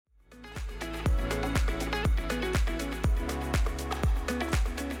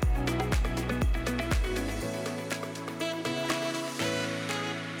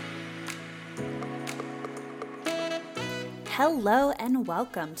Hello and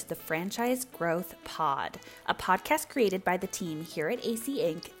welcome to the Franchise Growth Pod, a podcast created by the team here at AC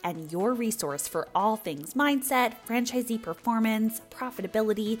Inc. and your resource for all things mindset, franchisee performance,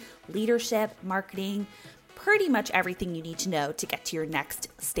 profitability, leadership, marketing, pretty much everything you need to know to get to your next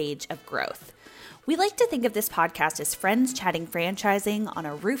stage of growth. We like to think of this podcast as friends chatting franchising on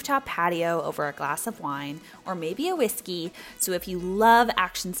a rooftop patio over a glass of wine or maybe a whiskey. So if you love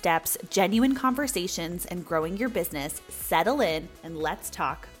action steps, genuine conversations, and growing your business, settle in and let's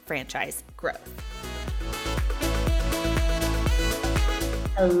talk franchise growth.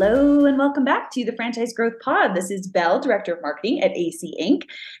 Hello and welcome back to the Franchise Growth Pod. This is Belle, Director of Marketing at AC Inc.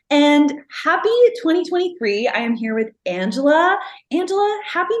 And happy 2023. I am here with Angela. Angela,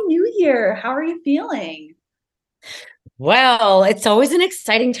 happy New Year. How are you feeling? Well, it's always an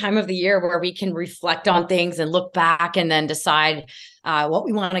exciting time of the year where we can reflect on things and look back and then decide what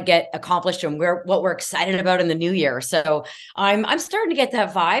we want to get accomplished and what we're excited about in the new year. So I'm starting to get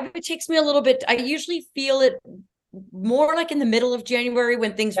that vibe. It takes me a little bit. I usually feel it more like in the middle of January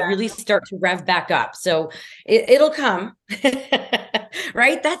when things really start to rev back up. So it'll come,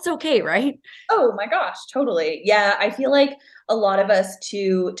 right? That's okay, right? Oh my gosh, totally. Yeah, I feel like a lot of us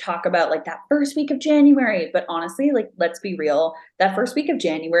to talk about like that first week of January, but honestly, like let's be real, that first week of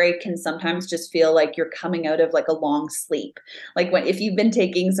January can sometimes just feel like you're coming out of like a long sleep. Like if you've been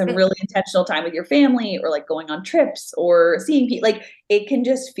taking some really intentional time with your family or like going on trips or seeing people, like it can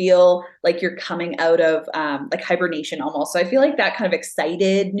just feel like you're coming out of like hibernation almost. So I feel like that kind of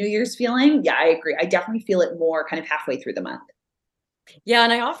excited New Year's feeling. Yeah, I agree. I definitely feel it more kind of halfway through the month. Yeah.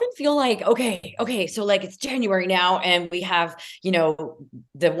 And I often feel like, okay. So like it's January now and we have,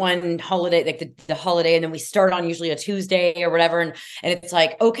 the one holiday, like the holiday, and then we start on usually a Tuesday or whatever. And it's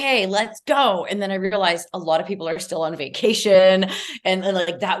like, okay, let's go. And then I realized a lot of people are still on vacation and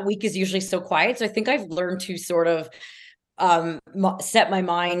like that week is usually so quiet. So I think I've learned to sort of set my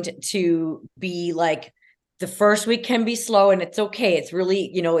mind to be like, the first week can be slow and it's okay. It's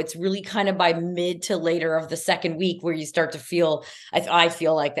really kind of by mid to later of the second week where you start to feel, I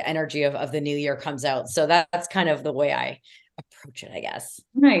feel like the energy of the new year comes out. So that's kind of the way I approach it, I guess.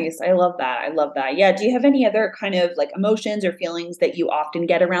 Nice. I love that. I love that. Yeah. Do you have any other kind of like emotions or feelings that you often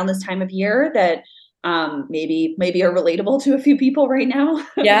get around this time of year that maybe are relatable to a few people right now?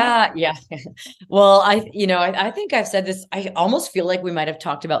 Yeah. Well, I think I've said this. I almost feel like we might have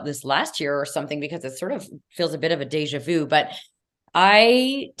talked about this last year or something because it sort of feels a bit of a deja vu, but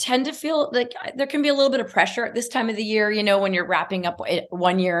I tend to feel like there can be a little bit of pressure at this time of the year, when you're wrapping up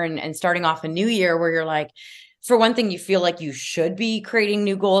one year and starting off a new year where you're like, for one thing, you feel like you should be creating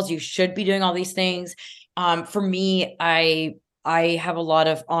new goals. You should be doing all these things. For me, I have a lot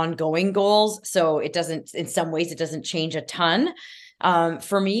of ongoing goals. So in some ways, it doesn't change a ton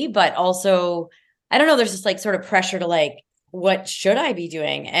for me, but also, I don't know, there's this like sort of pressure to like, what should I be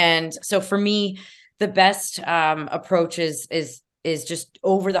doing? And so for me, the best approach is just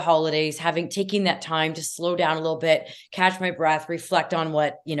over the holidays, taking that time to slow down a little bit, catch my breath, reflect on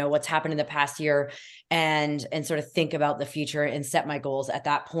what's happened in the past year and sort of think about the future and set my goals at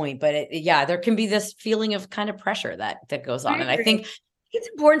that point. But there can be this feeling of kind of pressure that goes on. And I think it's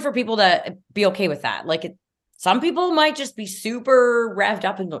important for people to be okay with that. Like some people might just be super revved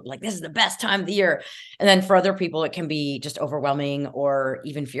up and like, this is the best time of the year. And then for other people, it can be just overwhelming or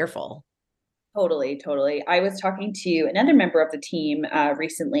even fearful. Totally. I was talking to another member of the team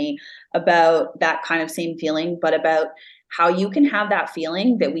recently about that kind of same feeling, but about how you can have that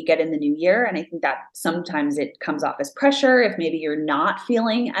feeling that we get in the new year. And I think that sometimes it comes off as pressure if maybe you're not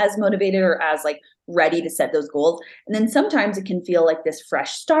feeling as motivated or as like ready to set those goals. And then sometimes it can feel like this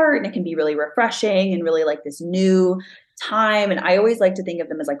fresh start and it can be really refreshing and really like this new time. And I always like to think of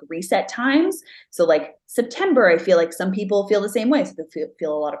them as like reset times. So like September, I feel like some people feel the same way. So they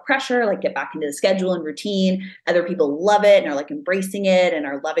feel a lot of pressure, like get back into the schedule and routine. Other people love it and are like embracing it and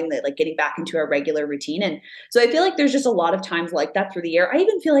are loving the like getting back into a regular routine. And so I feel like there's just a lot of times like that through the year. I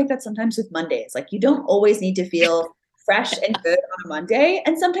even feel like that sometimes with Mondays. Like you don't always need to feel fresh and good on a Monday.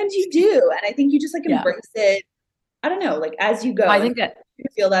 And sometimes you do. And I think you just like embrace it. I don't know, like as you go. I think that you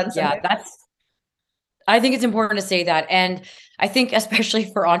feel that in some way. I think it's important to say that. And I think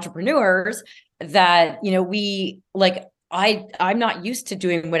especially for entrepreneurs that, I'm not used to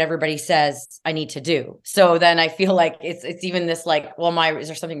doing what everybody says I need to do. So then I feel like it's even this like, well, is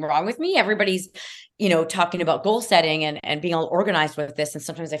there something wrong with me? Everybody's, talking about goal setting and being all organized with this. And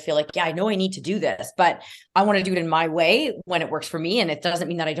sometimes I feel like, yeah, I know I need to do this, but I want to do it in my way when it works for me. And it doesn't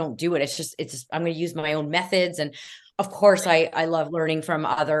mean that I don't do it. It's just I'm going to use my own methods. And of course I love learning from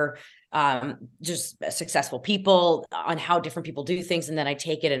other just successful people on how different people do things. And then I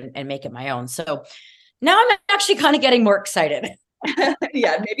take it and make it my own. So Now I'm actually kind of getting more excited.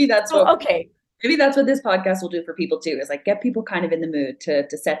 Yeah, So, okay. maybe that's what this podcast will do for people too, is like get people kind of in the mood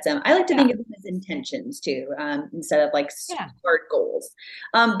to set some. I like to Yeah. think of them as intentions too, instead of like Yeah. hard goals.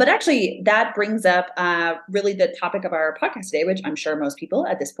 But actually, that brings up really the topic of our podcast today, which I'm sure most people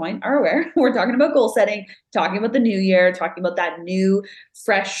at this point are aware. We're talking about goal setting, talking about the new year, talking about that new,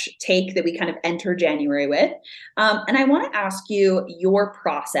 fresh take that we kind of enter January with. And I want to ask you your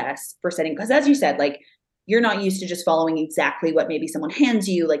process for setting, because as you said, like you're not used to just following exactly what maybe someone hands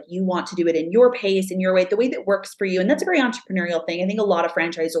you. Like you want to do it in your pace, in your way, the way that works for you. And that's a very entrepreneurial thing. I think a lot of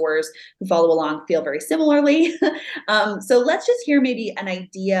franchisors who follow along feel very similarly. So let's just hear maybe an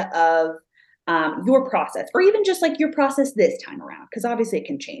idea of your process, or even just like your process this time around, because obviously it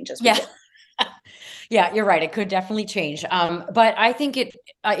can change as we Yeah. go. Yeah, you're right. It could definitely change. But I think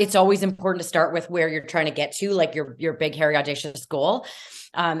it's always important to start with where you're trying to get to, like your big, hairy, audacious goal.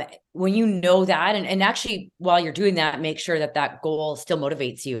 When you know that, and actually while you're doing that, make sure that that goal still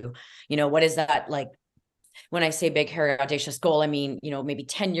motivates you. What is that like? When I say big, hairy, audacious goal, I mean, maybe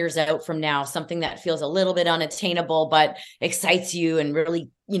 10 years out from now, something that feels a little bit unattainable, but excites you and really,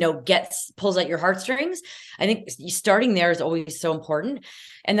 pulls at your heartstrings. I think starting there is always so important.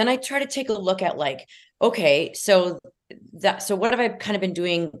 And then I try to take a look at like, okay, so what have I kind of been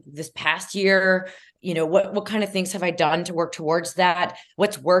doing this past year? What kind of things have I done to work towards that?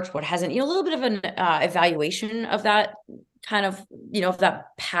 What's worked, what hasn't, a little bit of an evaluation of that kind of, of that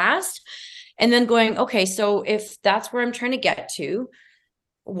past. And then going, okay, so if that's where I'm trying to get to,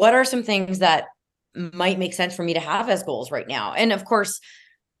 what are some things that might make sense for me to have as goals right now? And of course,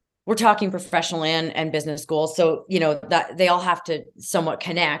 we're talking professional and business goals. So, that they all have to somewhat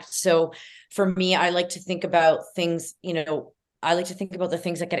connect. So for me, I like to think about things, I like to think about the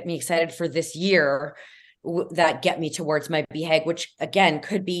things that get me excited for this year that get me towards my BHAG, which again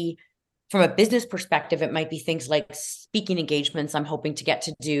could be from a business perspective. It might be things like speaking engagements I'm hoping to get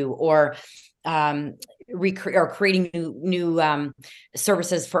to do, or creating new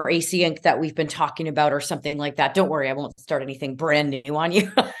services for AC Inc. that we've been talking about, or something like that. Don't worry, I won't start anything brand new on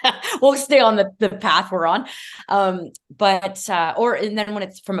you. We'll stay on the path we're on. And then when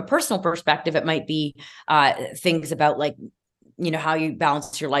it's from a personal perspective, it might be things about like, how you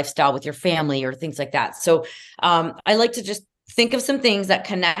balance your lifestyle with your family or things like that. So I like to just think of some things that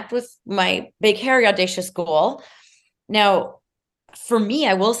connect with my big, hairy, audacious goal. Now, for me,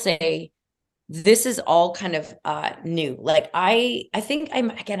 I will say this is all kind of new. Like I think I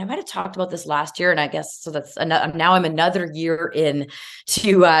might have talked about this last year, and I guess so that's now I'm another year in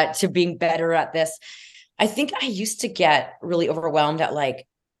to being better at this. I think I used to get really overwhelmed at like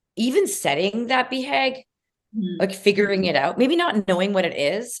even setting that BHAG, like figuring it out, maybe not knowing what it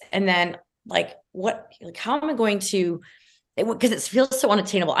is, and then like how am I going to, because it feels so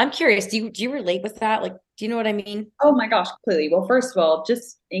unattainable. I'm curious, do you relate with that? Like, do you know what I mean? Oh my gosh, completely. Well, first of all,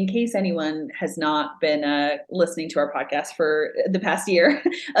 just in case anyone has not been listening to our podcast for the past year,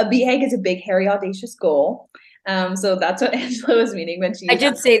 a BHAG is a big, hairy, audacious goal. So that's what Angela was meaning when she I used.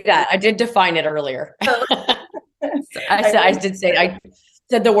 did say that. I did define it earlier. Oh, I did say, I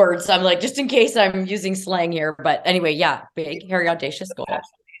said the words. I'm like, just in case I'm using slang here. But anyway, yeah, big, hairy, audacious goal.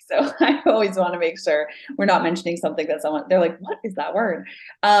 so I always want to make sure we're not mentioning something that someone, they're like, what is that word?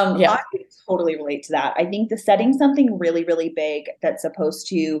 Yeah. I totally relate to that. I think the setting something really, really big that's supposed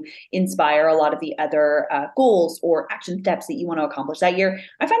to inspire a lot of the other goals or action steps that you want to accomplish that year,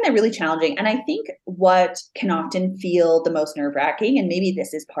 I find that really challenging. And I think what can often feel the most nerve wracking, and maybe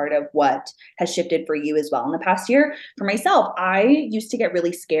this is part of what has shifted for you as well in the past year. For myself, I used to get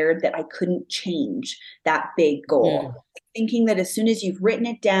really scared that I couldn't change that big goal. Thinking that as soon as you've written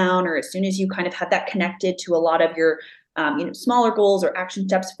it down, or as soon as you kind of have that connected to a lot of your smaller goals or action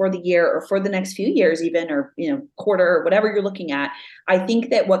steps for the year or for the next few years even, or quarter, or whatever you're looking at, I think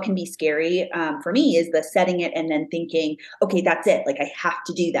that what can be scary for me is the setting it and then thinking, okay, that's it, like I have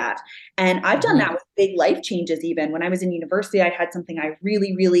to do that. And I've done that with big life changes. Even when I was in university, I had something I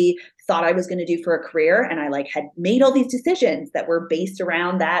really, really thought I was going to do for a career, and I like had made all these decisions that were based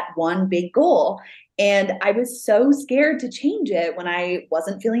around that one big goal. And I was so scared to change it when I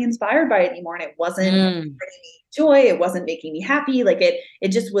wasn't feeling inspired by it anymore, and it wasn't bringing me joy, it wasn't making me happy. Like it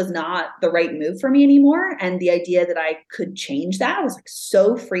just was not the right move for me anymore. And the idea that I could change that was like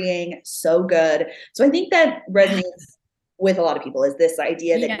so freeing, so good. So I think that resonates with a lot of people, is this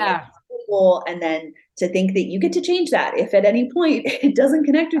idea that you make a goal, and then to think that you get to change that if at any point it doesn't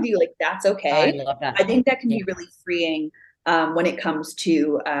connect with you, like that's I okay. love that. I think that can Yeah. be really freeing when it comes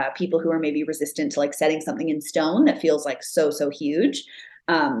to people who are maybe resistant to like setting something in stone that feels like so huge.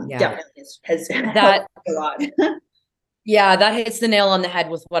 Yeah. Definitely has That helped a lot. Yeah, that hits the nail on the head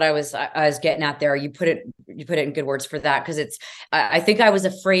with what I was getting at there. You put it in good words for that. Cause I think I was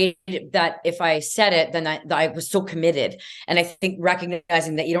afraid that if I said it, then I was so committed. And I think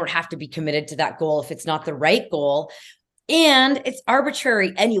recognizing that you don't have to be committed to that goal if it's not the right goal, and it's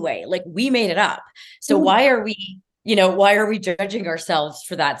arbitrary anyway. Like, we made it up. So why are we judging ourselves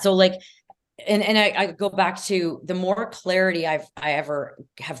for that? So like, and I go back to, the more clarity I ever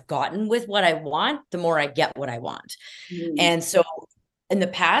have gotten with what I want, the more I get what I want. Mm. And so in the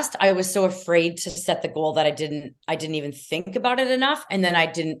past, I was so afraid to set the goal that I didn't even think about it enough. And then I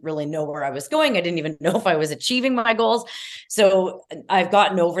didn't really know where I was going. I didn't even know if I was achieving my goals. So I've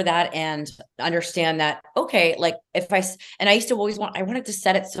gotten over that and understand that, okay, like and I used to I wanted to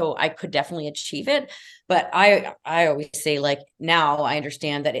set it so I could definitely achieve it. But I always say, like, now I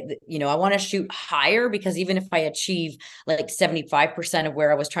understand that I want to shoot higher, because even if I achieve like 75% of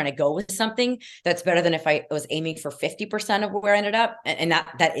where I was trying to go with something, that's better than if I was aiming for 50% of where I ended up. And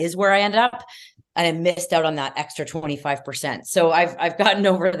that is where I ended up. And I missed out on that extra 25%. So I've gotten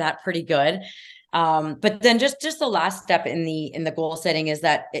over that pretty good. But then just the last step in the goal setting is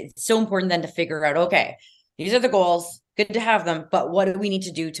that it's so important then to figure out, okay, these are the goals, good to have them, but what do we need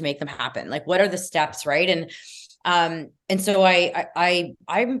to do to make them happen? Like, what are the steps, right? And so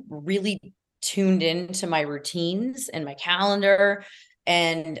I'm really tuned into my routines and my calendar,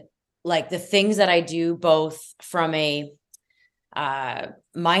 and like the things that I do, both from a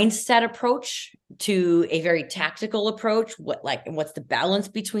mindset approach to a very tactical approach. What's the balance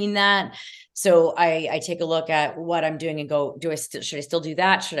between that? So I take a look at what I'm doing and go, should I still do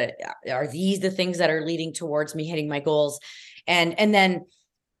that? Are these the things that are leading towards me hitting my goals? And then,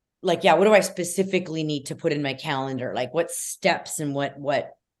 like, yeah, what do I specifically need to put in my calendar? Like, what steps and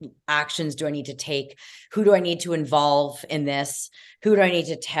what actions do I need to take? Who do I need to involve in this? Who do I need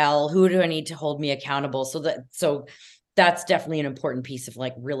to tell? Who do I need to hold me accountable? So that's definitely an important piece of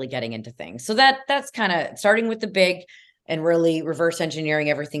like really getting into things. So that's kind of starting with the big and really reverse engineering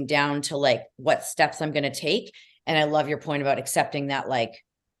everything down to like what steps I'm going to take. And I love your point about accepting that, like,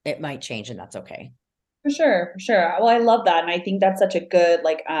 it might change and that's okay. For sure, for sure. Well, I love that. And I think that's such a good,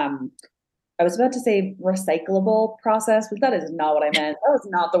 like, I was about to say recyclable process, but that is not what I meant. That was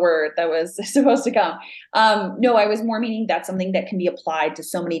not the word that was supposed to come. No, I was more meaning that's something that can be applied to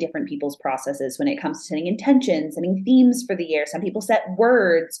so many different people's processes when it comes to setting intentions, setting themes for the year. Some people set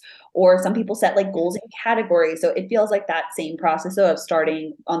words, or some people set like goals in categories. So it feels like that same process of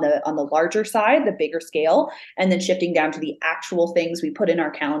starting on the larger side, the bigger scale, and then shifting down to the actual things we put in our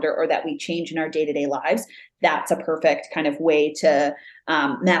calendar or that we change in our day-to-day lives. That's a perfect kind of way to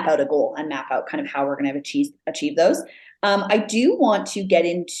map out a goal and map out kind of how we're going to achieve those. I do want to get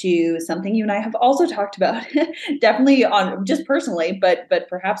into something you and I have also talked about, definitely on just personally, but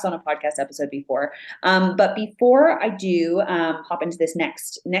perhaps on a podcast episode before. But before I do hop into this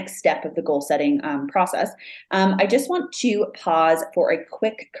next step of the goal setting process, I just want to pause for a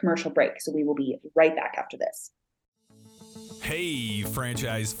quick commercial break. So we will be right back after this. Hey,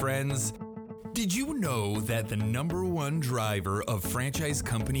 franchise friends. Did you know that the #1 driver of franchise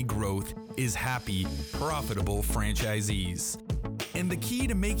company growth is happy, profitable franchisees? And the key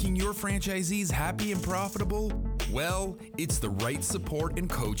to making your franchisees happy and profitable? Well, it's the right support and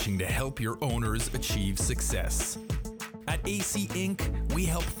coaching to help your owners achieve success. At AC Inc., we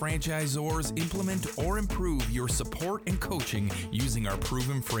help franchisors implement or improve your support and coaching using our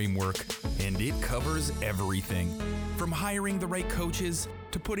proven framework, and it covers everything. From hiring the right coaches,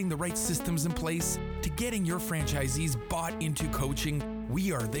 to putting the right systems in place, to getting your franchisees bought into coaching,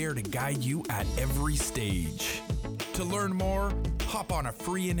 we are there to guide you at every stage. To learn more, hop on a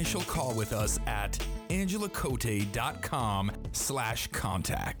free initial call with us at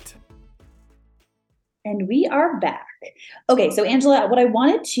angelacote.com/contact. And we are back. Okay, so Angela, what I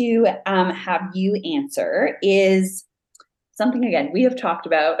wanted to have you answer is something, again, we have talked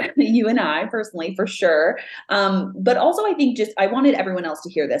about, you and I personally, for sure. But also I think I wanted everyone else to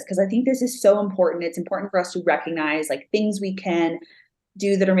hear this, because I think this is so important. It's important for us to recognize like things we can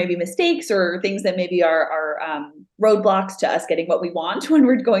do that are maybe mistakes, or things that maybe are roadblocks to us getting what we want when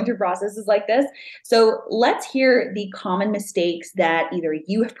we're going through processes like this. So let's hear the common mistakes that either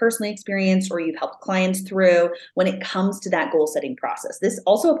you have personally experienced or you've helped clients through when it comes to that goal setting process. This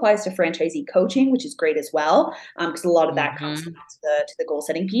also applies to franchisee coaching, which is great as well, because a lot of that comes to the goal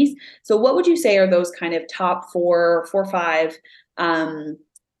setting piece. So what would you say are those kind of top four or five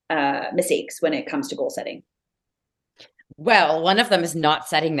mistakes when it comes to goal setting? Well, one of them is not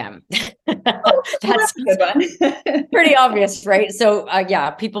setting them. That's a good one. Pretty obvious, right? So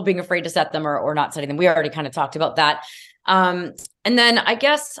yeah, people being afraid to set them or not setting them. We already kind of talked about that. And then I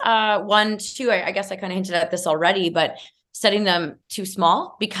guess one, two, I guess I kind of hinted at this already, but setting them too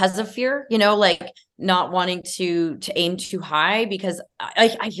small because of fear, like not wanting to aim too high, because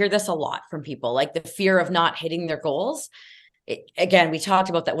I hear this a lot from people, like the fear of not hitting their goals. Again, we talked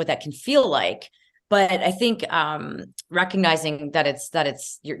about that, what that can feel like. But I think recognizing that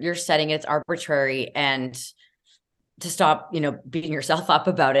you're setting it's arbitrary, and to stop, beating yourself up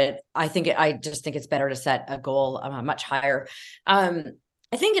about it. I just think it's better to set a goal much higher. I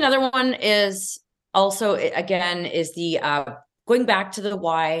think another one is also, again, is the going back to the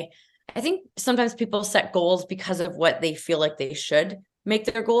why. I think sometimes people set goals because of what they feel like they should make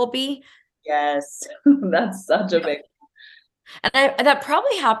their goal be. Yes, that's such a big. And that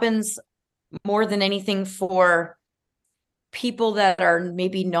probably happens more than anything for people that are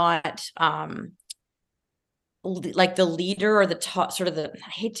maybe not like the leader or the top, sort of I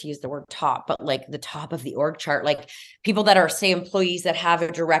hate to use the word top, but like the top of the org chart, like people that are, say, employees that have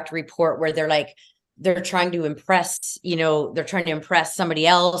a direct report where they're trying to impress, they're trying to impress somebody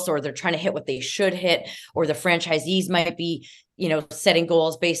else, or they're trying to hit what they should hit, or the franchisees might be, setting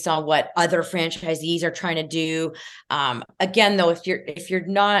goals based on what other franchisees are trying to do. Again, though, if you're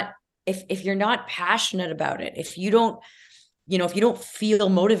not passionate about it, if you don't feel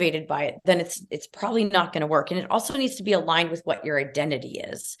motivated by it, then it's probably not going to work. And it also needs to be aligned with what your identity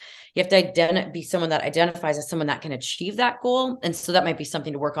is. You have to be someone that identifies as someone that can achieve that goal. And so that might be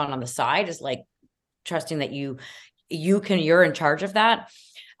something to work on the side, is like trusting that you're in charge of that.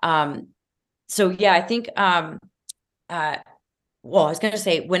 So yeah, I think, well, I was going to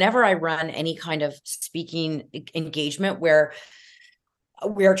say, whenever I run any kind of speaking engagement where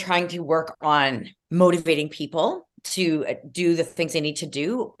we are trying to work on motivating people to do the things they need to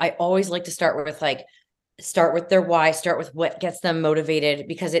do, I always like to start with their why, start with what gets them motivated,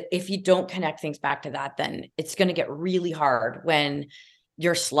 because if you don't connect things back to that, then it's going to get really hard when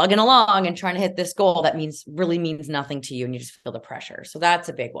you're slugging along and trying to hit this goal that really means nothing to you, and you just feel the pressure. So that's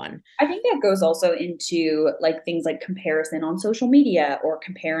a big one. I think that goes also into like things like comparison on social media, or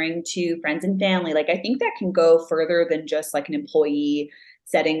comparing to friends and family. Like, I think that can go further than just like an employee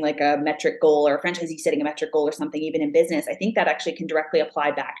setting like a metric goal, or a franchisee setting a metric goal, or something. Even in business, I think that actually can directly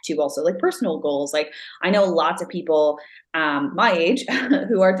apply back to also like personal goals. Like, I know lots of people my age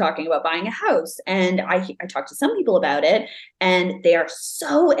who are talking about buying a house, and I talked to some people about it, and they are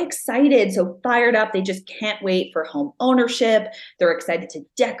so excited, so fired up. They just can't wait for home ownership. They're excited to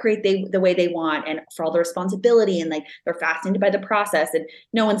decorate the way they want, and for all the responsibility, and like they're fascinated by the process. And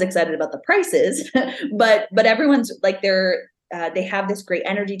no one's excited about the prices, but everyone's like, they have this great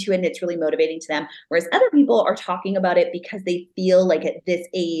energy to it, and it's really motivating to them. Whereas other people are talking about it because they feel like at this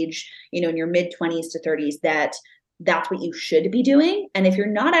age, in your mid 20s to 30s, that's what you should be doing. And if you're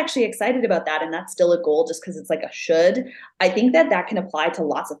not actually excited about that, and that's still a goal just because it's like a should, I think that can apply to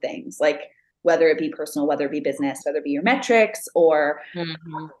lots of things, like whether it be personal, whether it be business, whether it be your metrics, or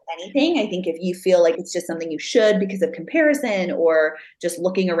anything. I think if you feel like it's just something you should because of comparison, or just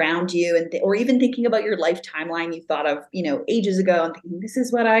looking around you, and or even thinking about your life timeline you thought of, ages ago, and thinking, this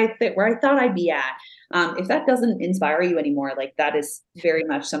is where I thought I'd be at. If that doesn't inspire you anymore, like that is very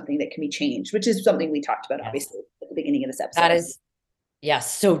much something that can be changed, which is something we talked about, obviously, at the beginning of this episode. That is, yeah,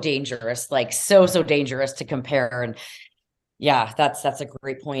 so dangerous, like so dangerous to compare. And yeah, that's a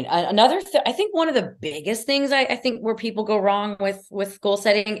great point. Another I think one of the biggest things I think where people go wrong with goal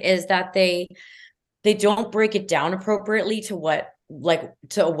setting is that they don't break it down appropriately to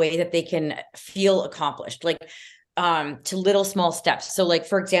to a way that they can feel accomplished, like to little small steps. So like,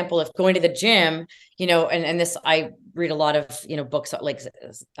 for example, if going to the gym, and this, I read a lot of, books like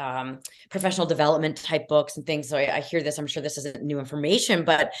professional development type books and things. So I hear this, I'm sure this isn't new information,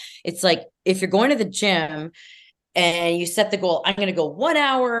 but it's like, if you're going to the gym and you set the goal, I'm going to go 1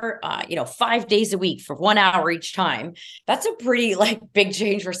 hour, 5 days a week for 1 hour each time. That's a pretty big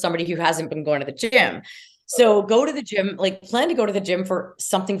change for somebody who hasn't been going to the gym. So go to the gym, plan to go to the gym for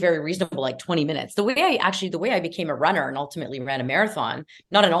something very reasonable, like 20 minutes. The way I became a runner and ultimately ran a marathon,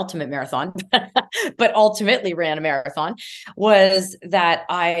 not an ultimate marathon, but ultimately ran a marathon, was that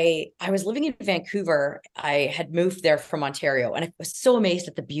I was living in Vancouver. I had moved there from Ontario, and I was so amazed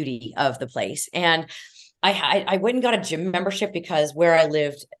at the beauty of the place. And I went and got a gym membership because where I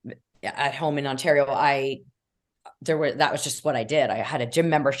lived at home in Ontario, that was just what I did. I had a gym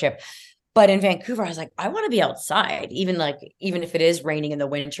membership. But in Vancouver, I was like, I want to be outside, even if it is raining in the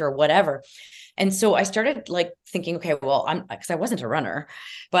winter or whatever. And so I started like thinking, okay, well, because I wasn't a runner,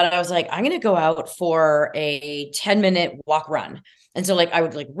 but I was like, I'm going to go out for a 10-minute walk run. And so like I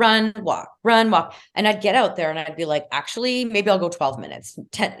would like run, walk. And I'd get out there and I'd be like, actually, maybe I'll go 12 minutes,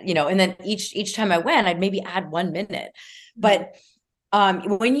 10, and then each time I went, I'd maybe add 1 minute. But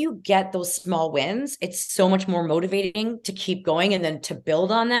when you get those small wins, it's so much more motivating to keep going and then to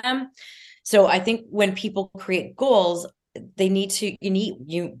build on them. So I think when people create goals, I need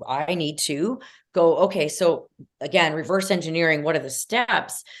to go, okay, so again, reverse engineering, what are the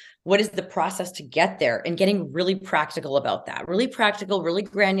steps? What is the process to get there? And getting really practical about that, really practical, really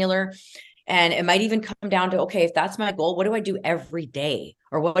granular. And it might even come down to, okay, if that's my goal, what do I do every day?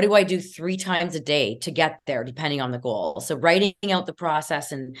 Or what do I do 3 times a day to get there, depending on the goal? So writing out the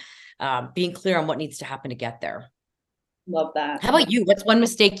process and being clear on what needs to happen to get there. Love that. How about you? What's one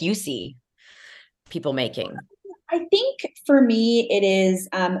mistake you see people making? I think for me, it is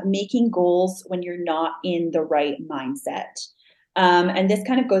making goals when you're not in the right mindset. And this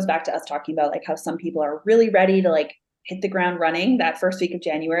kind of goes back to us talking about like how some people are really ready to like hit the ground running that first week of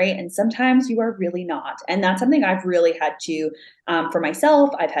January. And sometimes you are really not. And that's something I've really had to, for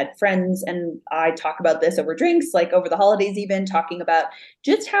myself, I've had friends and I talk about this over drinks, like over the holidays, even talking about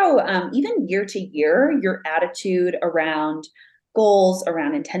just how even year to year, your attitude around goals,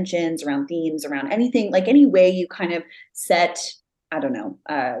 around intentions, around themes, around anything, like any way you kind of set, I don't know,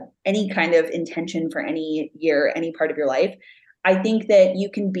 any kind of intention for any year, any part of your life. I think that you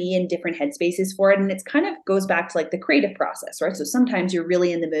can be in different headspaces for it. And it's kind of goes back to like the creative process, right? So sometimes you're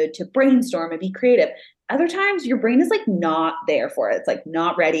really in the mood to brainstorm and be creative. Other times your brain is like not there for it. It's like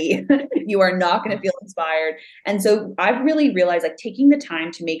not ready. You are not going to feel inspired. And so I've really realized like taking the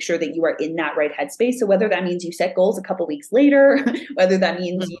time to make sure that you are in that right headspace. So whether that means you set goals a couple weeks later, whether that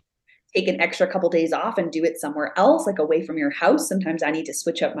means you take an extra couple days off and do it somewhere else, like away from your house. Sometimes I need to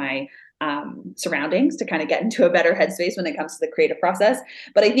switch up my surroundings to kind of get into a better headspace when it comes to the creative process.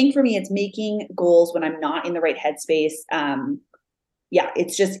 But I think for me, it's making goals when I'm not in the right headspace.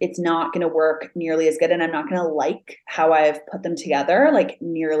 It's not going to work nearly as good. And I'm not going to like how I've put them together, like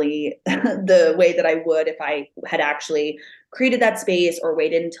nearly the way that I would if I had actually created that space or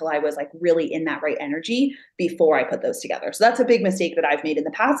waited until I was like really in that right energy before I put those together. So that's a big mistake that I've made in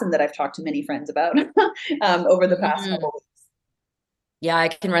the past and that I've talked to many friends about over the past couple of weeks. Yeah, I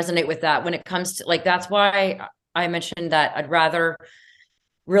can resonate with that when it comes to like, that's why I mentioned that I'd rather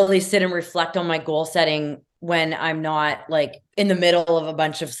really sit and reflect on my goal setting when I'm not like in the middle of a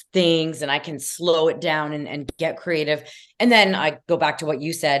bunch of things and I can slow it down and get creative. And then I go back to what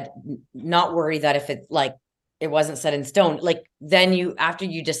you said, not worry that if it like, it wasn't set in stone, like then after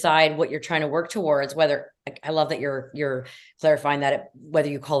you decide what you're trying to work towards, whether I love that you're clarifying that whether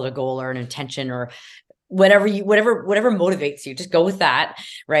you call it a goal or an intention or whatever motivates you, just go with that.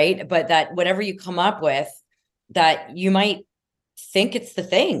 Right. But that whatever you come up with, that you might think it's the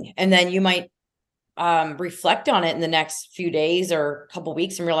thing. And then you might reflect on it in the next few days or a couple of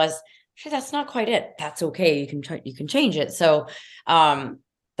weeks and realize, sure, that's not quite it. That's okay. You can change it. So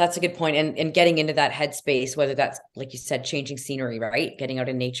that's a good point. And getting into that headspace, whether that's, like you said, changing scenery, right? Getting out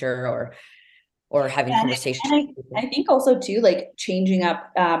in nature or having conversations. And I think also too, like changing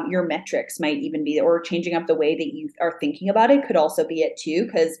up your metrics might even be, or changing up the way that you are thinking about it could also be it too.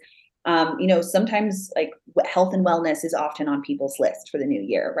 Because, sometimes like health and wellness is often on people's list for the new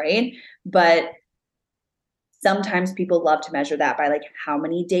year, right? But sometimes people love to measure that by like how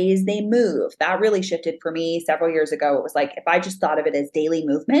many days they move. That really shifted for me several years ago. It was like, if I just thought of it as daily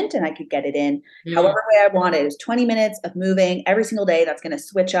movement and I could get it in however way I wanted, it was 20 minutes of moving every single day. That's going to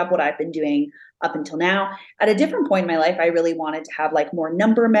switch up what I've been doing up until now. At a different point in my life, I really wanted to have like more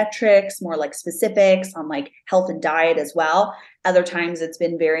number metrics, more like specifics on like health and diet as well. Other times it's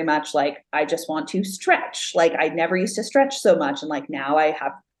been very much like, I just want to stretch. Like I never used to stretch so much. And like now I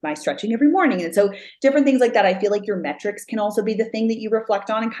have my stretching every morning. And so different things like that. I feel like your metrics can also be the thing that you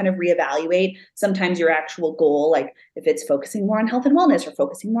reflect on and kind of reevaluate sometimes your actual goal. Like if it's focusing more on health and wellness or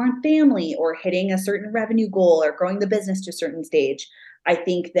focusing more on family or hitting a certain revenue goal or growing the business to a certain stage, I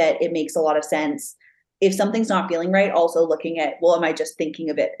think that it makes a lot of sense. If something's not feeling right, also looking at, well, am I just thinking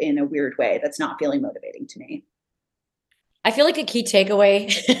of it in a weird way that's not feeling motivating to me? I feel like a key takeaway,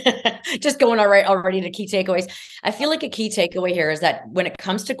 just going already to key takeaways. I feel like a key takeaway here is that when it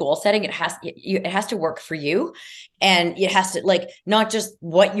comes to goal setting, it has to work for you, and it has to like not just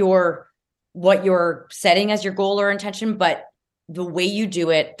what you're setting as your goal or intention, but the way you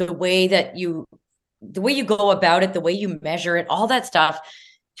do it, the way you go about it, the way you measure it, all that stuff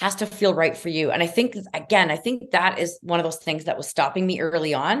has to feel right for you. And I think that is one of those things that was stopping me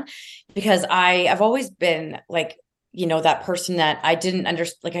early on, because I've always been like, that person that I didn't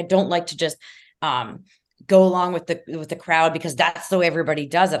understand, like, I don't like to just go along with the crowd because that's the way everybody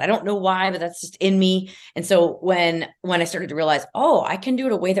does it. I don't know why, but that's just in me. And so when I started to realize, oh, I can do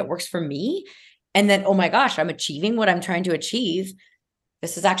it a way that works for me, and then, oh my gosh, I'm achieving what I'm trying to achieve.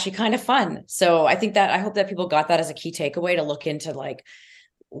 This is actually kind of fun. So I hope that people got that as a key takeaway, to look into like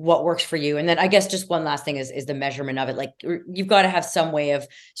what works for you. And then I guess just one last thing is the measurement of it. Like, you've got to have some way of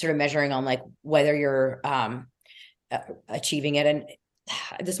sort of measuring on like whether you're achieving it. And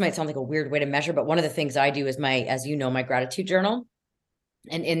this might sound like a weird way to measure, but one of the things I do is as you know, my gratitude journal.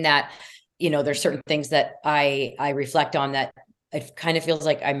 And in that, there's certain things that I reflect on that it kind of feels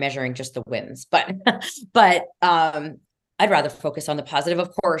like I'm measuring just the wins, but I'd rather focus on the positive.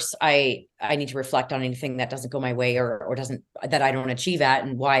 Of course, I need to reflect on anything that doesn't go my way or that I don't achieve at,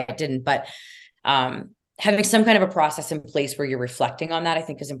 and why it didn't. But having some kind of a process in place where you're reflecting on that, I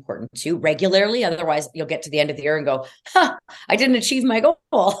think, is important too, regularly. Otherwise, you'll get to the end of the year and go, I didn't achieve my goal.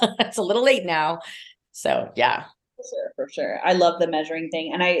 It's a little late now. So yeah. For sure. I love the measuring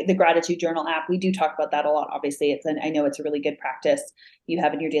thing. And the gratitude journal app, we do talk about that a lot. Obviously, I know it's a really good practice you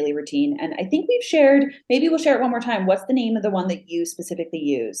have in your daily routine. And I think maybe we'll share it one more time. What's the name of the one that you specifically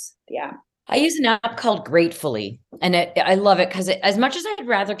use? Yeah. I use an app called Gratefully, and I love it because as much as I'd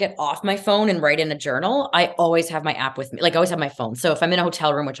rather get off my phone and write in a journal, I always have my app with me. Like, I always have my phone. So if I'm in a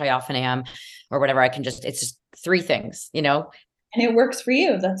hotel room, which I often am, or whatever, it's just 3 things, And it works for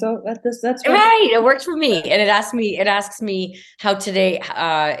you. That's right. It works for me. And it asks me how today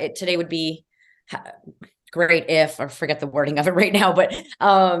would be great if, or forget the wording of it right now, but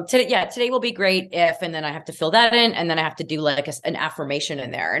today will be great if, and then I have to fill that in, and then I have to do like an affirmation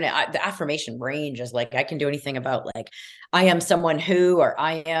in there. And the affirmation range is like, I can do anything about like, I am someone who, or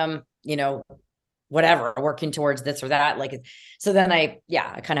I am, whatever, working towards this or that. Like, so then I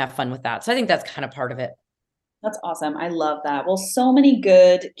kind of have fun with that. So I think that's kind of part of it. That's awesome. I love that. Well, so many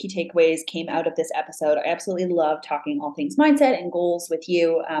good key takeaways came out of this episode. I absolutely love talking all things mindset and goals with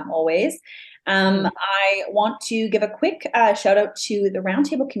you, always. I want to give a quick shout out to the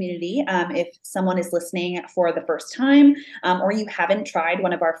Roundtable community. If someone is listening for the first time, or you haven't tried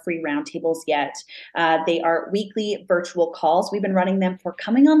one of our free roundtables yet, they are weekly virtual calls. We've been running them for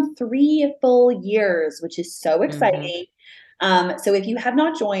coming on 3 full years, which is so exciting. So if you have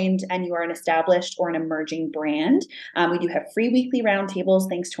not joined and you are an established or an emerging brand, we do have free weekly roundtables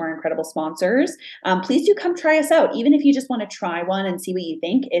thanks to our incredible sponsors. Please do come try us out, even if you just want to try one and see what you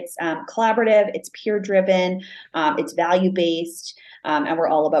think. It's collaborative, it's peer-driven, it's value-based, and we're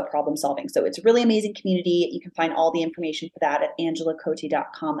all about problem solving. So it's a really amazing community. You can find all the information for that at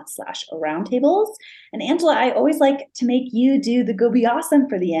angelacote.com/roundtables. And Angela, I always like to make you do the go be awesome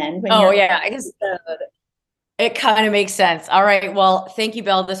for the end. I guess it kind of makes sense. All right. Well, thank you,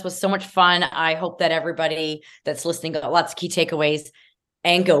 Belle. This was so much fun. I hope that everybody that's listening got lots of key takeaways,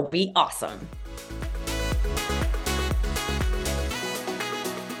 and go be awesome.